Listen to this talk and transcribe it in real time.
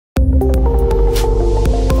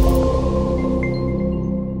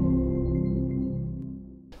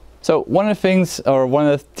So one of the things, or one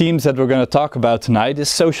of the themes that we're going to talk about tonight is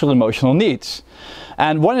social emotional needs.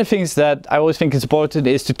 And one of the things that I always think is important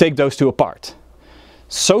is to take those two apart.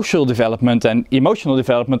 Social development and emotional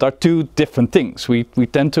development are two different things. We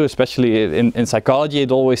tend to, especially in psychology,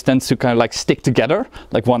 it always tends to kind of like stick together,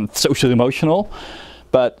 like one social emotional.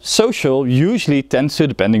 But social usually tends to,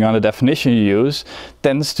 depending on the definition you use,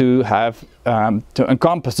 tends to have, to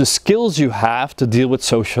encompass the skills you have to deal with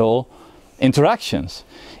social interactions.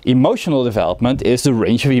 Emotional development is the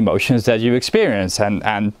range of emotions that you experience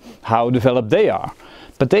and how developed they are.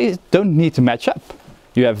 But they don't need to match up.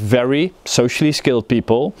 You have very socially skilled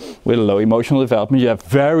people with low emotional development. You have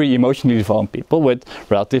very emotionally developed people with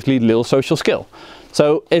relatively little social skill.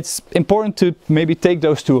 So it's important to maybe take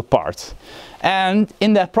those two apart. And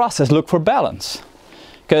in that process, look for balance.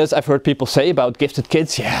 Because I've heard people say about gifted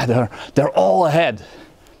kids, yeah, they're all ahead.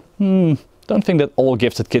 Don't think that all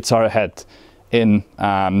gifted kids are ahead in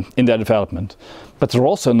their development. But they're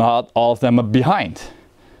also not all of them are behind.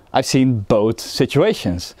 I've seen both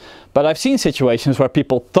situations. But I've seen situations where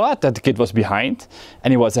people thought that the kid was behind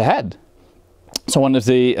and he was ahead. So one of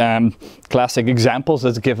the classic examples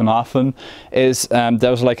that's given often is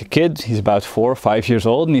there was like a kid, he's about 4 or 5 years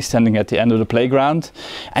old, and he's standing at the end of the playground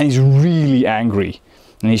and he's really angry.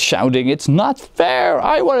 And he's shouting, "It's not fair,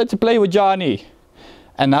 I wanted to play with Johnny."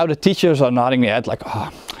 And now the teachers are nodding their head like,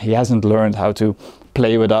 oh, he hasn't learned how to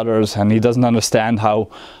play with others and he doesn't understand how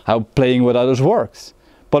playing with others works.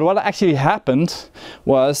 But what actually happened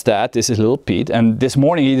was that this is little Pete, and this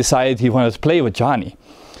morning he decided he wanted to play with Johnny.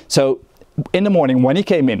 So in the morning when he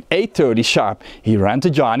came in, 8:30 sharp, he ran to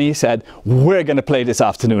Johnny, he said, "We're gonna play this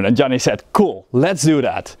afternoon." And Johnny said, "Cool, let's do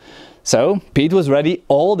that." So Pete was ready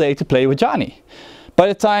all day to play with Johnny. By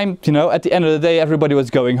the time, you know, at the end of the day everybody was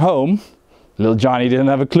going home, little Johnny didn't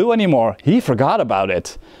have a clue anymore. He forgot about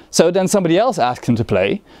it. So then somebody else asked him to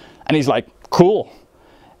play, and he's like, "Cool."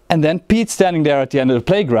 And then Pete's standing there at the end of the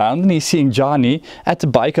playground and he's seeing Johnny at the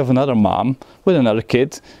bike of another mom with another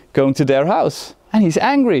kid going to their house. And he's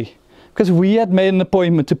angry because we had made an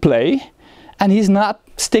appointment to play and he's not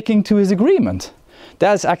sticking to his agreement.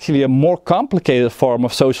 That's actually a more complicated form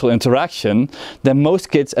of social interaction than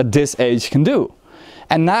most kids at this age can do.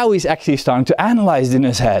 And now he's actually starting to analyze in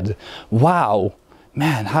his head. Wow,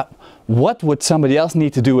 man, what would somebody else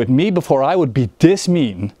need to do with me before I would be this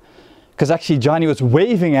mean? Because actually Johnny was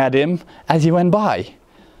waving at him as he went by.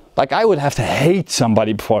 Like I would have to hate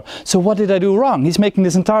somebody before. So what did I do wrong? He's making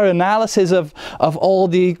this entire analysis of all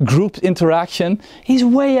the group interaction. He's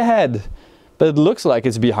way ahead. But it looks like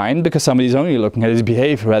it's behind because somebody's only looking at his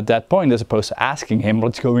behavior at that point as opposed to asking him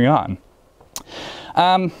what's going on.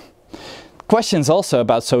 Questions also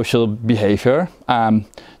about social behavior.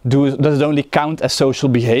 Does it only count as social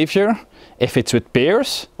behavior if it's with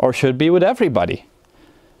peers, or should it be with everybody?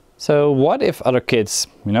 So what if other kids,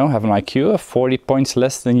 you know, have an IQ of 40 points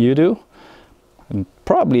less than you do? And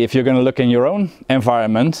probably if you're going to look in your own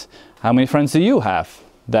environment, how many friends do you have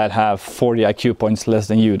that have 40 IQ points less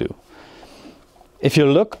than you do? If you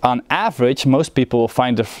look on average, most people will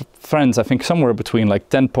find their friends, I think, somewhere between like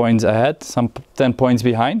 10 points ahead, some 10 points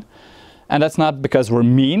behind. And that's not because we're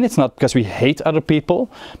mean, it's not because we hate other people,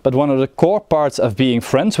 but one of the core parts of being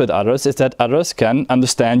friends with others is that others can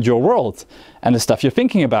understand your world and the stuff you're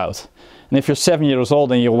thinking about. And if you're 7 years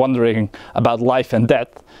old and you're wondering about life and death,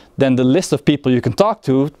 then the list of people you can talk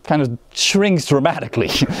to kind of shrinks dramatically.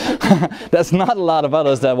 There's not a lot of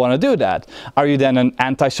others that want to do that. Are you then an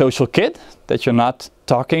antisocial kid, that you're not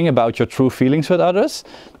talking about your true feelings with others?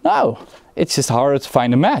 No, it's just harder to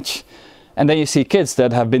find a match. And then you see kids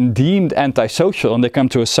that have been deemed antisocial and they come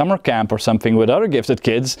to a summer camp or something with other gifted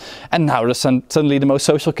kids and now they're suddenly the most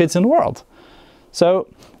social kids in the world. So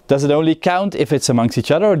does it only count if it's amongst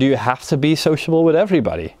each other, or do you have to be sociable with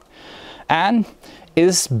everybody? And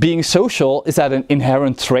is being social, is that an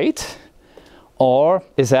inherent trait or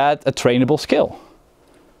is that a trainable skill?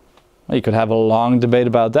 Well, you could have a long debate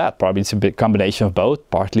about that. Probably it's a big combination of both.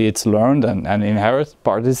 Partly it's learned and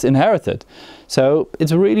partly it's inherited. So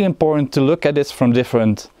it's really important to look at this from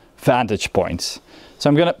different vantage points. So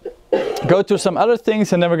I'm going to go through some other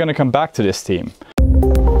things and then we're going to come back to this theme.